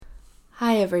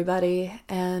Hi, everybody,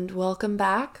 and welcome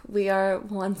back. We are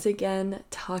once again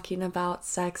talking about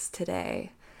sex today.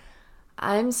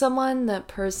 I'm someone that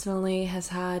personally has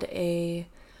had a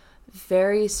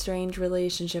very strange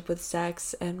relationship with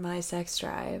sex and my sex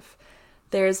drive.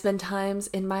 There's been times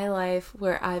in my life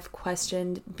where I've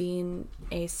questioned being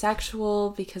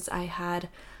asexual because I had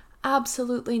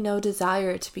absolutely no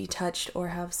desire to be touched or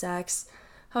have sex.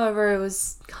 However, it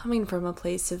was coming from a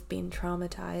place of being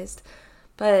traumatized.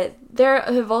 But there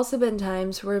have also been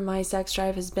times where my sex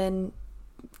drive has been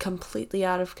completely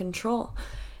out of control.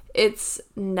 It's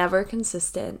never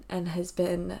consistent and has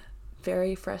been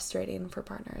very frustrating for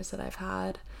partners that I've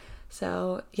had.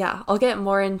 So, yeah, I'll get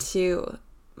more into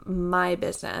my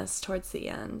business towards the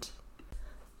end.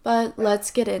 But let's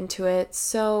get into it.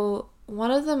 So, one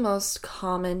of the most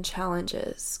common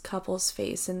challenges couples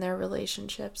face in their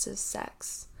relationships is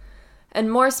sex,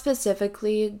 and more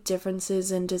specifically,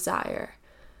 differences in desire.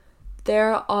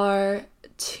 There are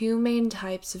two main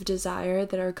types of desire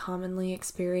that are commonly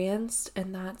experienced,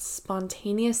 and that's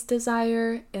spontaneous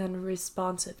desire and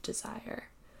responsive desire.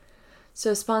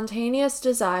 So, spontaneous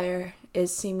desire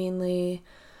is seemingly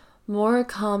more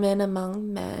common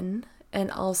among men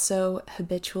and also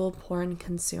habitual porn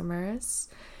consumers.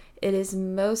 It is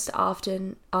most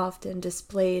often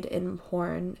displayed in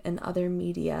porn and other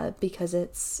media because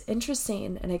it's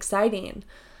interesting and exciting.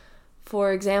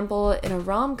 For example, in a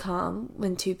rom-com,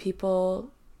 when two people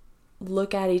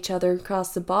look at each other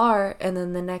across the bar and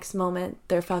then the next moment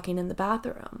they're fucking in the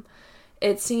bathroom.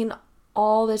 It's seen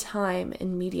all the time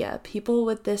in media. People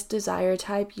with this desire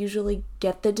type usually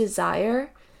get the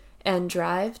desire and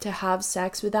drive to have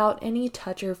sex without any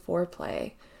touch or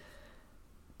foreplay.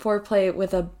 Foreplay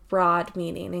with a broad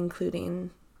meaning, including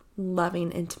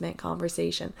loving, intimate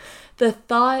conversation. The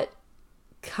thought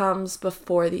comes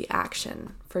before the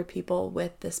action for people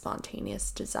with the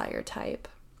spontaneous desire type.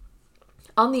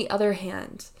 On the other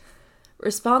hand,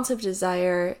 responsive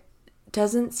desire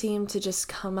doesn't seem to just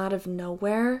come out of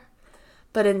nowhere,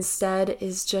 but instead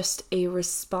is just a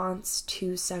response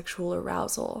to sexual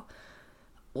arousal.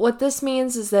 What this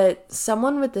means is that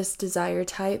someone with this desire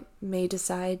type may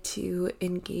decide to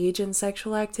engage in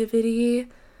sexual activity,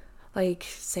 like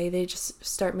say they just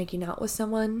start making out with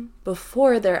someone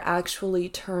before they're actually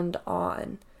turned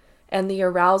on, and the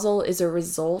arousal is a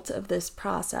result of this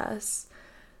process.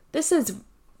 This is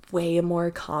way more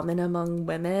common among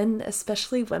women,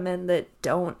 especially women that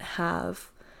don't have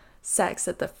sex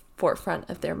at the forefront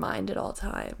of their mind at all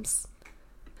times.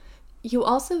 You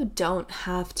also don't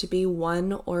have to be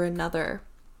one or another.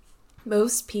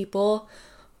 Most people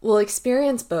will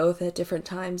experience both at different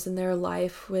times in their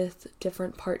life with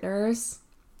different partners.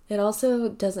 It also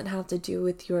doesn't have to do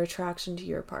with your attraction to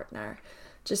your partner.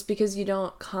 Just because you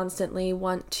don't constantly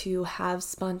want to have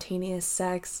spontaneous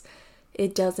sex,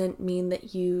 it doesn't mean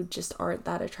that you just aren't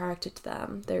that attracted to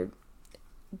them. There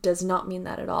does not mean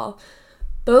that at all.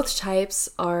 Both types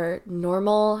are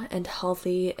normal and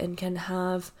healthy and can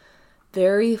have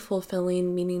very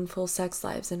fulfilling, meaningful sex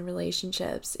lives and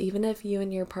relationships, even if you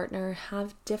and your partner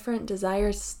have different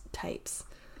desire types.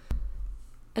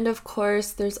 And of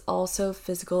course, there's also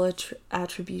physical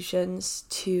attributions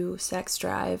to sex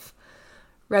drive.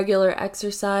 Regular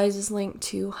exercise is linked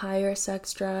to higher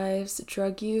sex drives.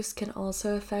 Drug use can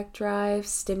also affect drive.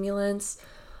 Stimulants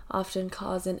often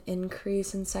cause an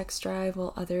increase in sex drive,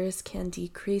 while others can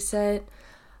decrease it.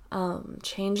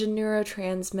 Change in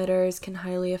neurotransmitters can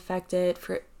highly affect it.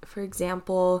 For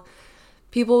example,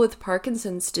 people with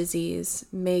Parkinson's disease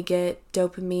may get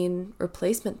dopamine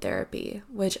replacement therapy,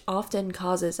 which often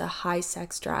causes a high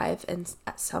sex drive and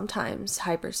sometimes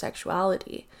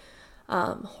hypersexuality.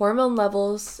 Hormone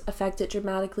levels affect it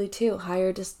dramatically too.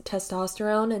 Higher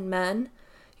testosterone in men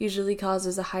usually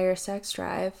causes a higher sex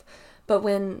drive. But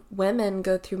when women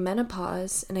go through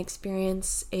menopause and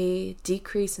experience a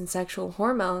decrease in sexual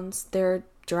hormones, their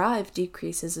drive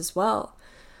decreases as well.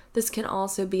 This can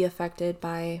also be affected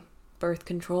by birth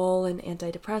control, and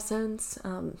antidepressants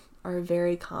are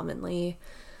very commonly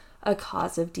a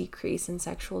cause of decrease in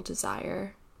sexual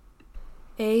desire.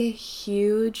 A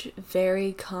huge,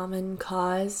 very common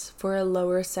cause for a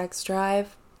lower sex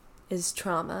drive is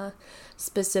trauma,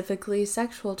 specifically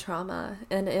sexual trauma.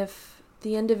 And if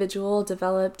the individual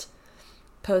developed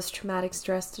post-traumatic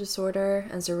stress disorder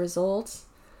as a result,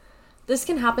 this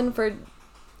can happen for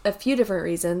a few different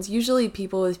reasons. Usually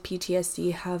people with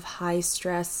PTSD have high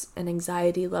stress and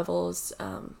anxiety levels,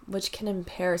 which can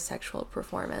impair sexual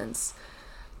performance.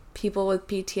 People with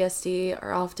PTSD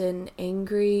are often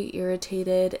angry,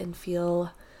 irritated, and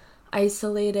feel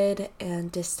isolated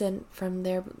and distant from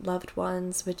their loved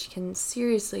ones, which can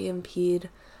seriously impede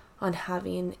on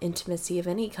having intimacy of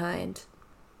any kind.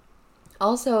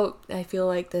 Also, I feel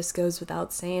like this goes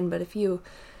without saying, but if you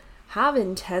have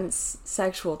intense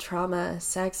sexual trauma,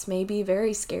 sex may be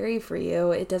very scary for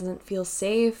you. It doesn't feel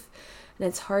safe, and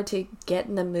it's hard to get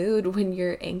in the mood when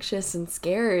you're anxious and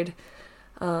scared.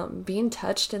 Being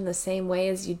touched in the same way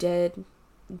as you did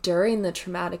during the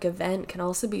traumatic event can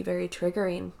also be very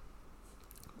triggering.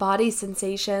 Body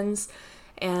sensations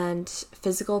and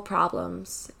physical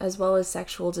problems, as well as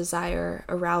sexual desire,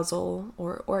 arousal,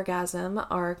 or orgasm,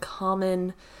 are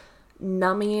common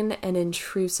numbing and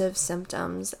intrusive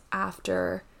symptoms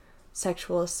after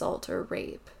sexual assault or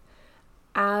rape.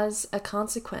 As a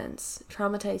consequence,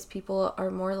 traumatized people are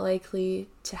more likely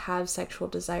to have sexual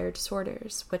desire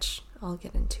disorders, which I'll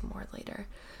get into more later.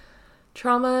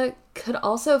 Trauma could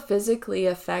also physically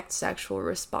affect sexual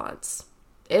response.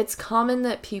 It's common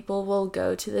that people will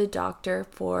go to the doctor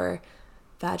for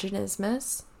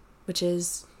vaginismus, which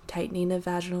is tightening of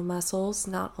vaginal muscles,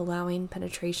 not allowing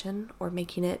penetration or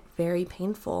making it very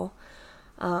painful,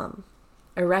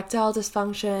 erectile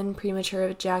dysfunction, premature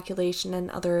ejaculation, and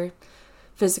other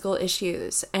physical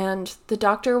issues. And the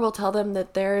doctor will tell them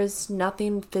that there is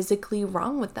nothing physically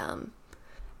wrong with them.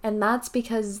 And that's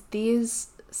because these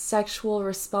sexual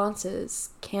responses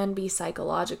can be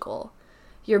psychological.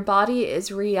 Your body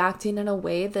is reacting in a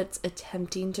way that's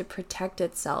attempting to protect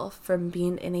itself from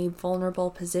being in a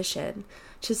vulnerable position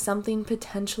to something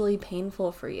potentially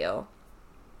painful for you.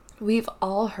 We've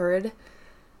all heard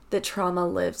that trauma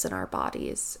lives in our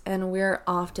bodies, and we're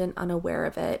often unaware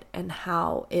of it and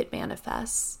how it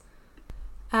manifests.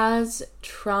 As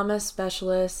trauma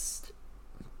specialist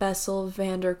Bessel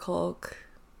van der Kolk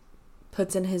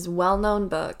puts in his well-known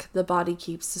book, The Body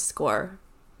Keeps the Score,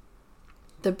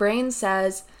 the brain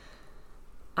says,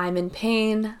 I'm in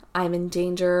pain, I'm in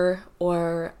danger,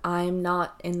 or I'm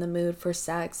not in the mood for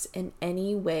sex in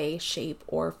any way, shape,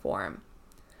 or form.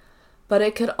 But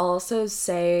it could also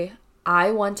say, I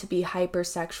want to be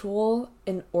hypersexual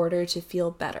in order to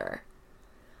feel better.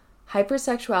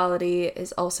 Hypersexuality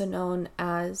is also known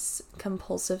as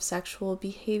compulsive sexual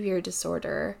behavior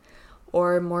disorder,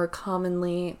 or more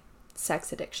commonly,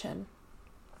 sex addiction.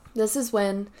 This is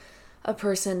when a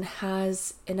person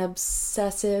has an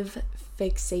obsessive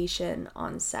fixation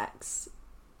on sex,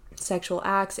 sexual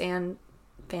acts, and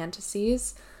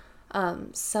fantasies.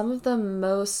 Some of the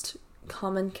most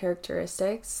common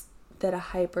characteristics that a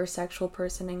hypersexual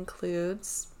person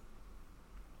includes: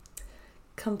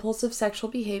 compulsive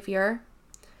sexual behavior,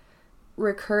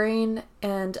 recurring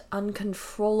and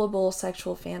uncontrollable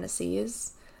sexual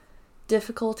fantasies,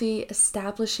 difficulty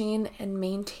establishing and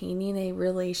maintaining a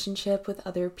relationship with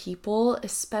other people,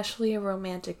 especially a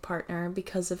romantic partner,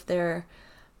 because of their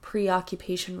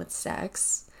preoccupation with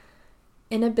sex,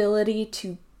 inability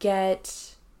to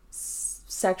get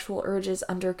sexual urges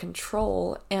under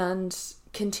control, and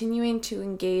continuing to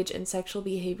engage in sexual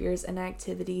behaviors and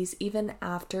activities even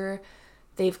after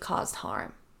they've caused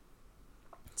harm.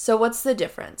 So what's the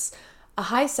difference? A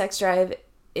high sex drive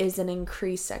is an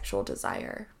increased sexual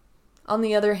desire. On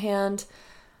the other hand,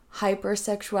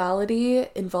 hypersexuality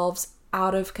involves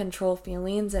out-of-control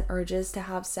feelings and urges to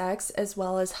have sex, as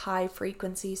well as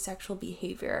high-frequency sexual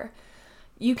behavior.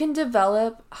 You can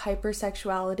develop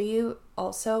hypersexuality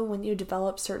also when you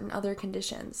develop certain other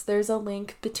conditions. There's a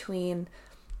link between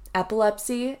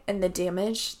epilepsy and the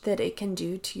damage that it can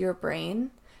do to your brain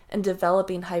and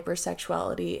developing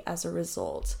hypersexuality as a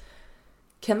result.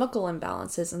 Chemical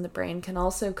imbalances in the brain can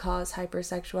also cause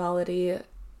hypersexuality.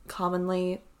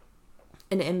 Commonly,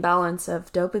 an imbalance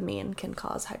of dopamine can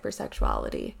cause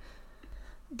hypersexuality.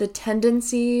 The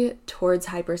tendency towards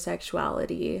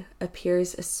hypersexuality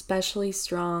appears especially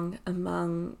strong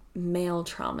among male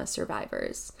trauma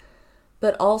survivors,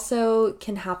 but also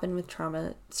can happen with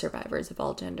trauma survivors of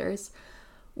all genders.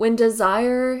 When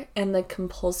desire and the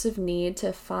compulsive need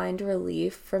to find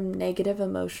relief from negative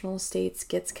emotional states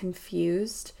gets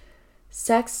confused,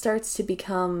 sex starts to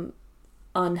become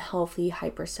unhealthy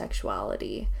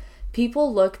hypersexuality.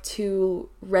 People look to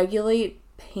regulate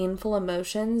painful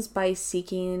emotions by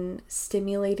seeking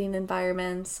stimulating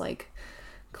environments like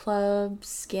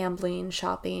clubs, gambling,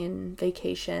 shopping,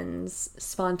 vacations,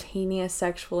 spontaneous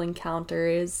sexual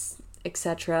encounters,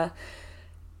 etc.,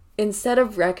 instead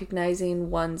of recognizing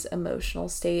one's emotional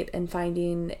state and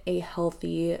finding a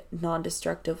healthy,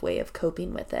 non-destructive way of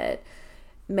coping with it.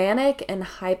 Manic and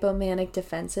hypomanic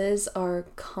defenses are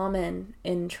common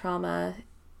in trauma,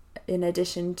 in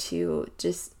addition to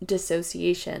just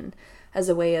dissociation as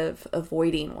a way of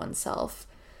avoiding oneself.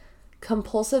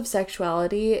 Compulsive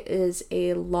sexuality is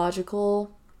a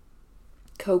logical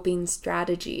coping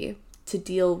strategy to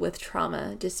deal with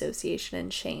trauma, dissociation,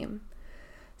 and shame.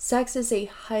 Sex is a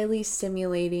highly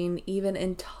stimulating, even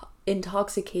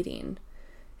intoxicating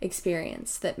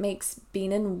experience that makes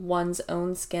being in one's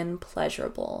own skin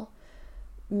pleasurable.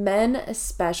 Men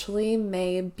especially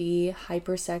may be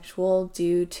hypersexual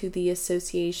due to the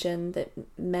association that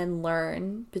men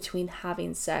learn between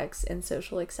having sex and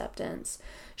social acceptance.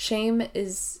 Shame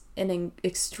is an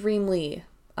extremely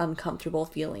uncomfortable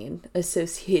feeling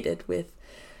associated with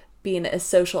being a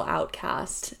social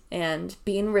outcast, and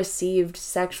being received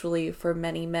sexually for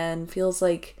many men feels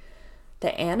like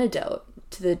the antidote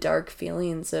to the dark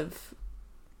feelings of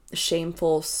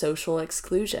shameful social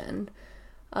exclusion.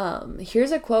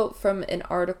 Here's a quote from an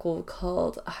article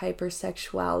called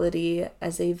Hypersexuality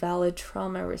as a Valid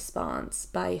Trauma Response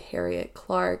by Harriet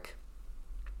Clark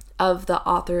of the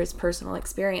author's personal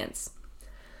experience.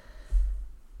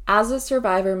 As a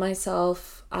survivor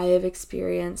myself, I have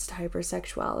experienced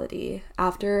hypersexuality.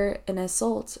 After an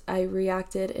assault, I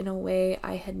reacted in a way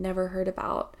I had never heard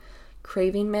about,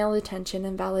 craving male attention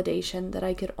and validation that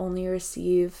I could only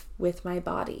receive with my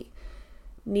body,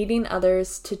 needing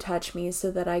others to touch me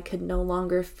so that I could no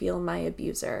longer feel my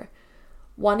abuser,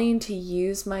 wanting to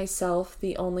use myself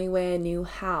the only way I knew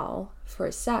how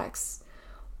for sex.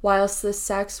 Whilst the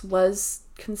sex was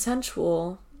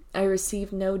consensual, I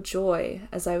received no joy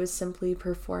as I was simply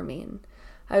performing.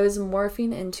 I was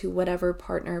morphing into whatever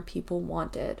partner people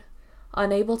wanted,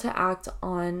 unable to act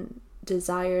on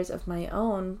desires of my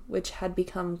own, which had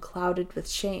become clouded with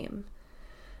shame.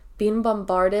 Being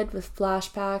bombarded with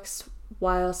flashbacks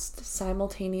whilst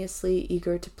simultaneously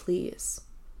eager to please.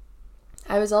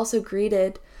 I was also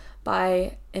greeted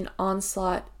by an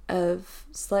onslaught of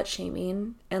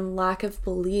slut-shaming and lack of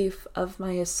belief of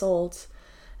my assault,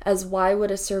 as why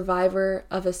would a survivor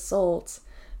of assault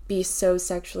be so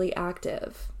sexually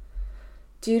active?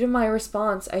 Due to my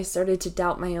response, I started to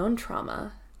doubt my own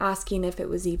trauma, asking if it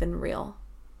was even real.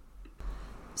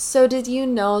 So did you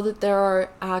know that there are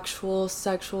actual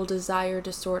sexual desire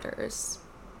disorders?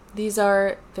 These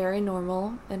are very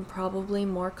normal and probably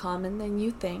more common than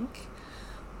you think.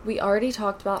 We already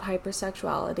talked about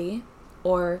hypersexuality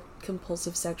or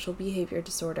compulsive sexual behavior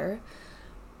disorder,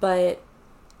 but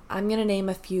I'm going to name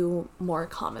a few more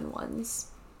common ones.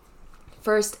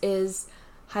 First is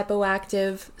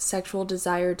hypoactive sexual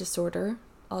desire disorder,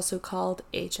 also called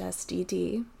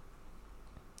HSDD.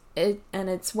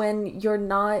 It's when you're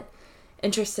not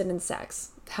interested in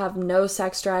sex, have no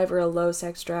sex drive or a low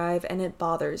sex drive, and it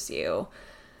bothers you.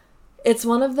 It's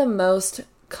one of the most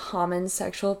common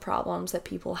sexual problems that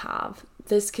people have.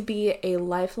 This could be a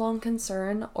lifelong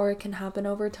concern, or it can happen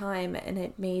over time, and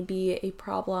it may be a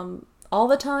problem all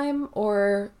the time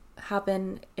or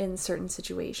happen in certain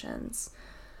situations.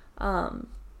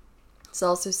 It's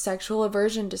also sexual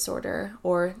aversion disorder,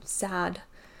 or SAD,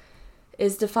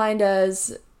 is defined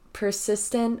as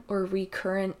persistent or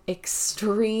recurrent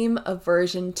extreme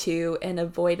aversion to and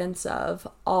avoidance of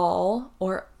all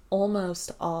or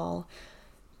almost all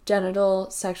genital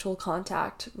sexual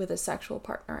contact with a sexual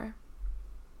partner.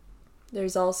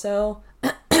 There's also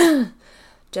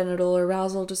genital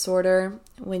arousal disorder,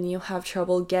 when you have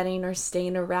trouble getting or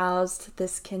staying aroused.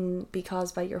 This can be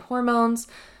caused by your hormones,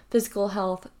 physical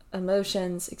health,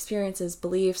 emotions, experiences,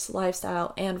 beliefs,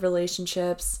 lifestyle, and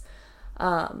relationships.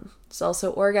 There's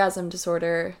also orgasm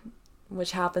disorder,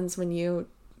 which happens when you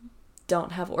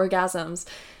don't have orgasms.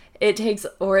 It takes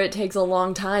a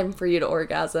long time for you to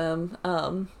orgasm,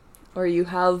 or you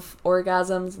have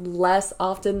orgasms less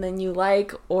often than you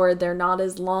like, or they're not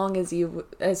as strong as you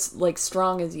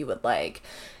would like.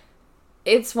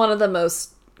 It's one of the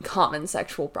most common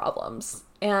sexual problems,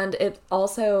 and it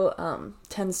also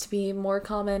tends to be more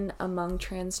common among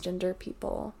transgender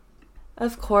people.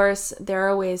 Of course, there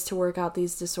are ways to work out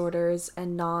these disorders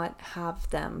and not have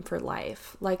them for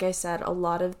life. Like I said, a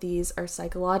lot of these are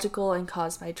psychological and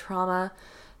caused by trauma.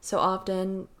 So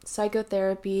often,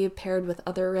 psychotherapy paired with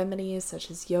other remedies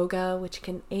such as yoga, which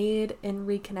can aid in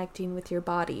reconnecting with your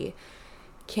body,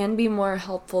 can be more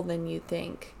helpful than you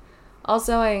think.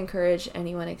 Also, I encourage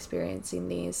anyone experiencing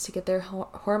these to get their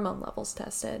hormone levels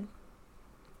tested.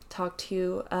 Talk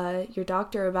to your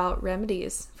doctor about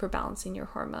remedies for balancing your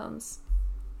hormones.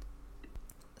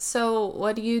 So,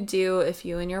 what do you do if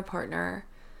you and your partner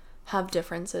have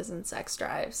differences in sex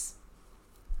drives?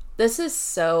 This is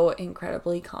so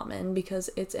incredibly common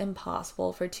because it's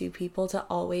impossible for two people to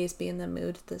always be in the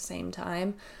mood at the same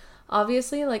time.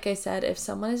 Obviously, like I said, if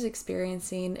someone is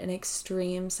experiencing an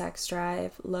extreme sex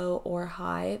drive, low or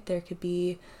high, there could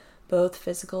be both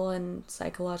physical and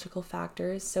psychological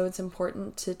factors, so it's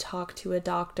important to talk to a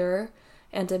doctor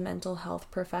and a mental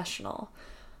health professional.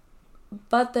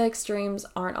 but the extremes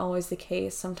aren't always the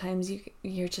case. Sometimes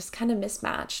you're just kind of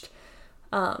mismatched.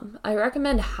 I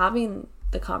recommend having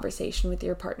the conversation with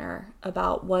your partner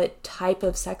about what type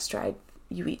of sex drive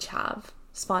you each have,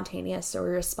 spontaneous or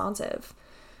responsive,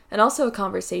 and also a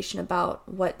conversation about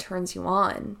what turns you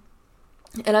on.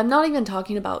 And I'm not even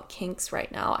talking about kinks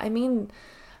right now. I mean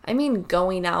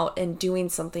going out and doing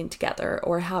something together,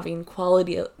 or having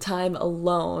quality time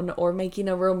alone, or making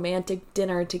a romantic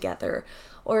dinner together,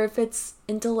 or if it's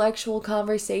intellectual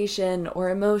conversation or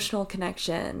emotional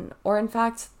connection, or in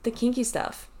fact the kinky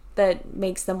stuff that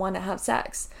makes them want to have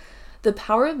sex. The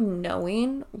power of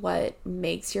knowing what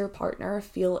makes your partner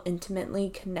feel intimately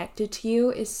connected to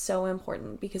you is so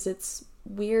important, because it's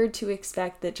weird to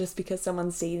expect that just because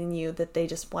someone's dating you that they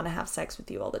just want to have sex with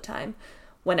you all the time,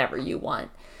 whenever you want.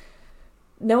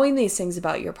 Knowing these things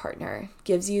about your partner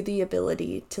gives you the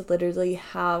ability to literally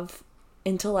have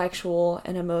intellectual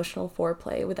and emotional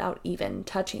foreplay without even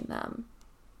touching them.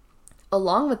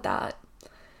 Along with that,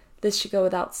 this should go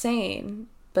without saying,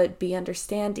 but be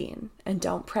understanding and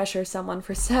don't pressure someone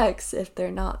for sex if they're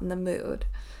not in the mood.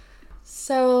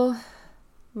 So,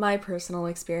 my personal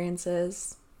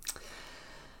experiences.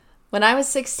 When I was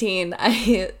 16,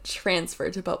 I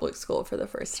transferred to public school for the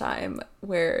first time,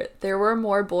 where there were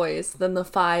more boys than the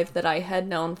 5 that I had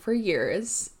known for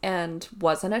years and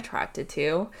wasn't attracted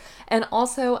to. And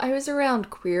also, I was around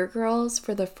queer girls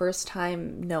for the first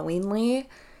time knowingly.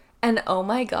 And oh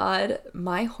my God,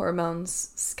 my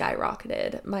hormones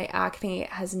skyrocketed. My acne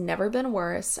has never been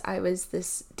worse. I was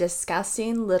this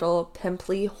disgusting little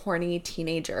pimply, horny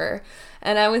teenager,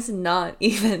 and I was not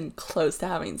even close to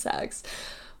having sex.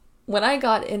 When I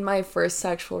got in my first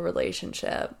sexual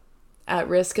relationship, at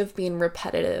risk of being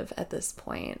repetitive at this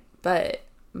point, but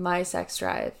my sex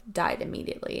drive died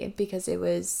immediately because it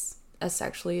was a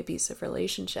sexually abusive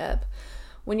relationship.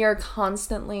 When you're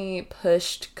constantly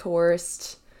pushed,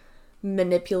 coerced,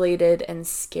 manipulated, and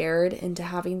scared into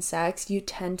having sex, you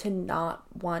tend to not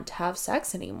want to have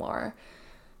sex anymore.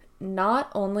 Not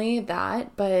only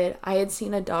that, but I had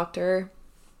seen a doctor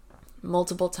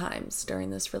multiple times during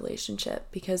this relationship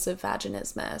because of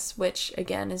vaginismus, which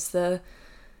again is the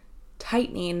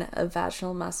tightening of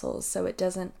vaginal muscles so it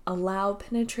doesn't allow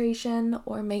penetration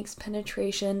or makes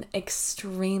penetration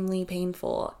extremely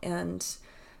painful. And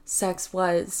sex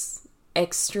was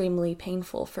extremely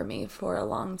painful for me for a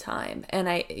long time. And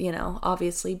I,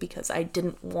 obviously because I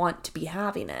didn't want to be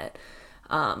having it,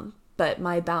 but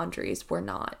my boundaries were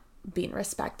not being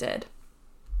respected.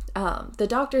 The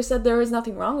doctor said there was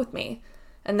nothing wrong with me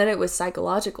and that it was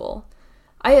psychological.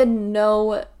 I had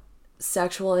no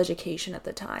sexual education at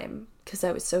the time because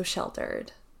I was so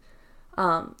sheltered.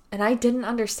 And I didn't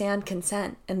understand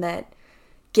consent, and that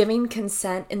giving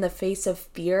consent in the face of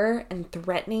fear and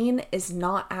threatening is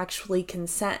not actually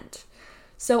consent.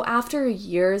 So after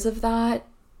years of that,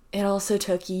 it also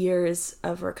took years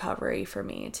of recovery for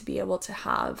me to be able to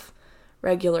have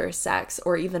regular sex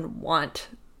or even want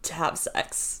to have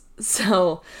sex.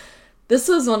 So this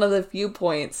was one of the few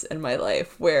points in my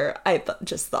life where I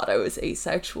just thought I was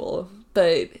asexual,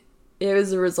 but it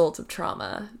was a result of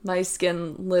trauma. My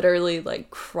skin literally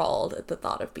crawled at the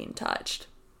thought of being touched.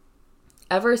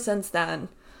 Ever since then,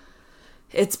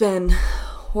 it's been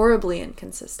horribly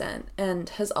inconsistent and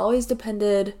has always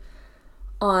depended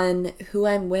on who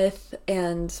I'm with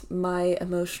and my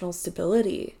emotional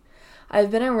stability.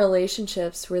 I've been in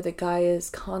relationships where the guy is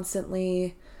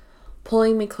constantly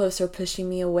pulling me closer, pushing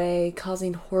me away,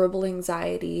 causing horrible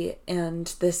anxiety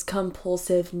and this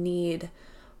compulsive need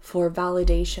for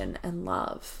validation and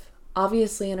love.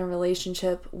 Obviously, in a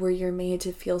relationship where you're made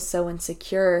to feel so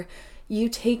insecure, you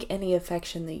take any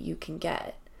affection that you can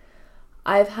get.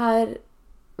 I've had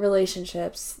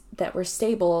relationships that were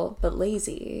stable but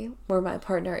lazy, where my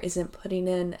partner isn't putting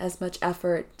in as much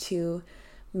effort to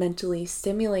mentally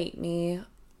stimulate me,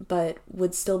 but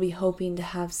would still be hoping to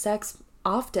have sex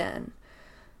often.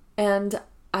 And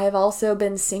I've also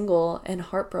been single and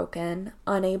heartbroken,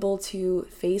 unable to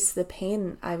face the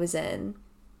pain I was in.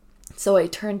 So I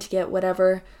turned to get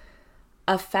whatever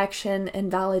affection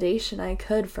and validation I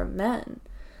could from men.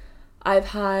 I've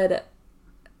had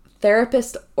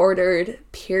therapist-ordered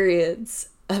periods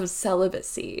of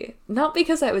celibacy, not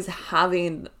because I was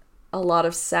having a lot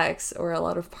of sex or a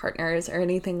lot of partners or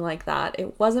anything like that.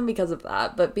 It wasn't because of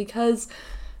that, but because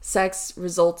sex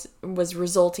was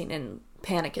resulting in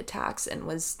panic attacks and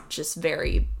was just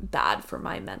very bad for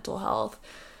my mental health.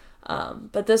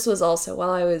 But this was also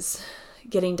while I was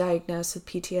getting diagnosed with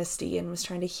PTSD and was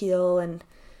trying to heal and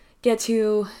get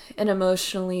to an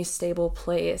emotionally stable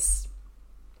place.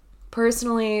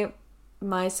 Personally,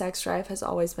 my sex drive has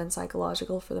always been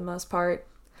psychological for the most part.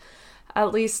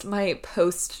 at least my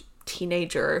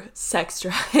post-teenager sex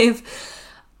drive,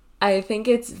 I think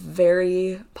it's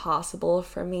very possible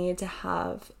for me to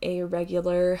have a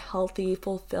regular, healthy,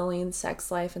 fulfilling sex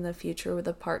life in the future with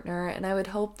a partner. And I would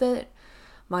hope that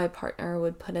my partner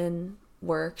would put in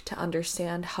work to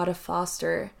understand how to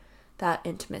foster that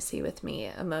intimacy with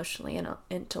me emotionally and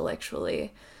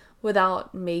intellectually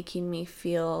without making me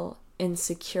feel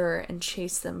insecure and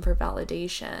chase them for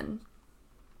validation.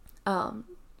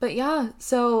 But yeah,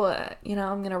 so, I'm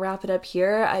going to wrap it up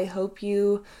here. I hope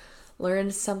you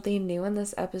learned something new in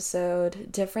this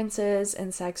episode. Differences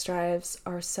in sex drives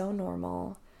are so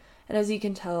normal. And as you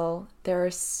can tell, there are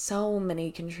so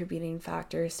many contributing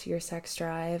factors to your sex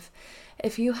drive.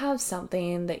 If you have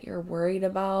something that you're worried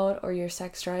about or your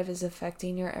sex drive is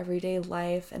affecting your everyday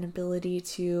life and ability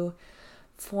to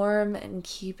form and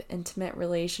keep intimate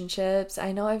relationships,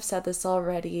 I know I've said this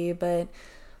already, but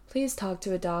please talk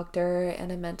to a doctor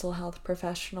and a mental health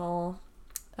professional.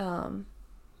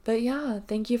 But yeah,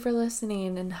 thank you for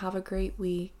listening and have a great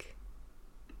week.